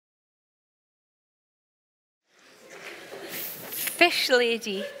Fish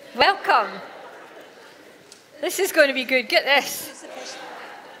lady. Welcome. This is going to be good. Get this.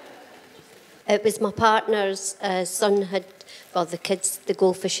 It was my partner's son had, well, the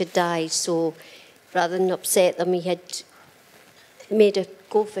goldfish had died, so rather than upset them, he had made a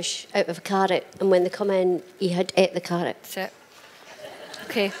goldfish out of a carrot, and when they come in, he had ate the carrot. That's it.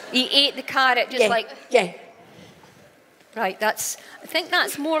 Okay. He ate the carrot just like... Yeah. Right, I think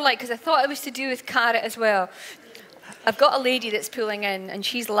that's more like, because I thought it was to do with carrot as well. I've got a lady that's pulling in, and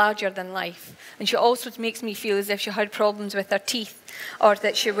she's larger than life. And she also makes me feel as if she had problems with her teeth, or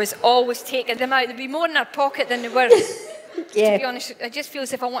that she was always taking them out. There'd be more in her pocket than there were. Yeah. To be honest, I just feel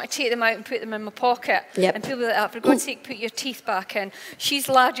as if I want to take them out and put them in my pocket. Yep. And people like that, for God's sake, put your teeth back in. She's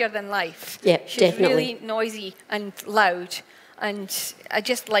larger than life. Yeah, She's definitely. really noisy and loud. And I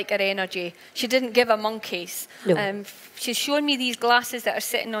just like her energy. She didn't give a monkeys. No. She's shown me these glasses that are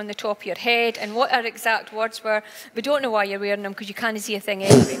sitting on the top of your head, and what her exact words were. We don't know why you're wearing them, because you can't see a thing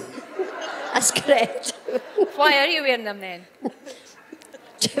anyway. That's correct. Why are you wearing them then?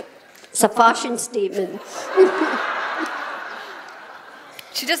 It's a fashion statement.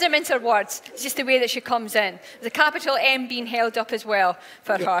 She doesn't mince her words. It's just the way that she comes in. There's a capital M being held up as well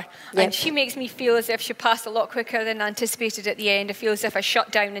for her. And she makes me feel as if she passed a lot quicker than anticipated at the end. I feel as if I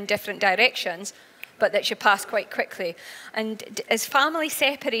shut down in different directions, but that she passed quite quickly. And is family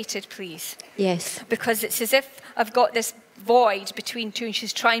separated, please? Yes. Because it's as if I've got this void between two, and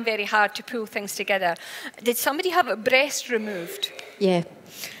she's trying very hard to pull things together. Did somebody have a breast removed? Yeah.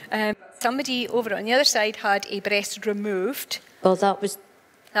 Somebody over on the other side had a breast removed. Well, that was...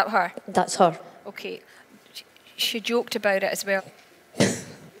 That her? That's her. Okay. She joked about it as well.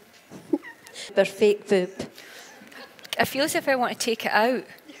 Her fake boob. I feel as if I want to take it out.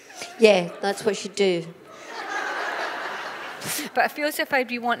 Yeah, that's what she'd do. But I feel as if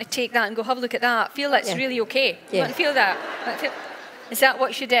I'd want to take that and go, have a look at that. I feel that's really okay. Yeah. You want to feel that? Is that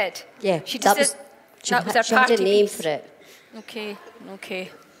what she did? Yeah. She just that was her she party had a name piece. for it. Okay,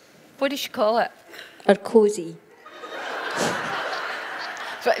 okay. What did she call it? Her cosy.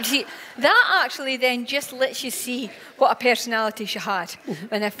 But see, that actually then just lets you see what a personality she had.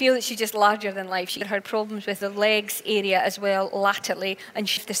 And I feel that she's just larger than life. She had problems with the legs area as well, laterally, and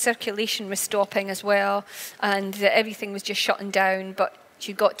the circulation was stopping as well, and everything was just shutting down. But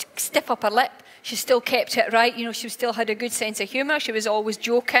she got to stiff up her lip. She still kept it right. You know, she still had a good sense of humour. She was always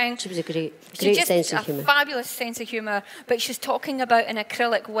joking. She was a great sense of humour. A fabulous sense of humour. But she's talking about an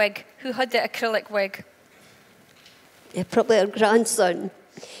acrylic wig. Who had the acrylic wig? Yeah, probably her grandson.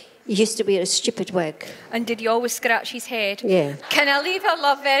 He used to wear a stupid wig. And did he always scratch his head? Yeah. Can I leave her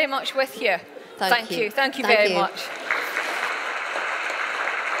love very much with you? Thank you. Thank you very much.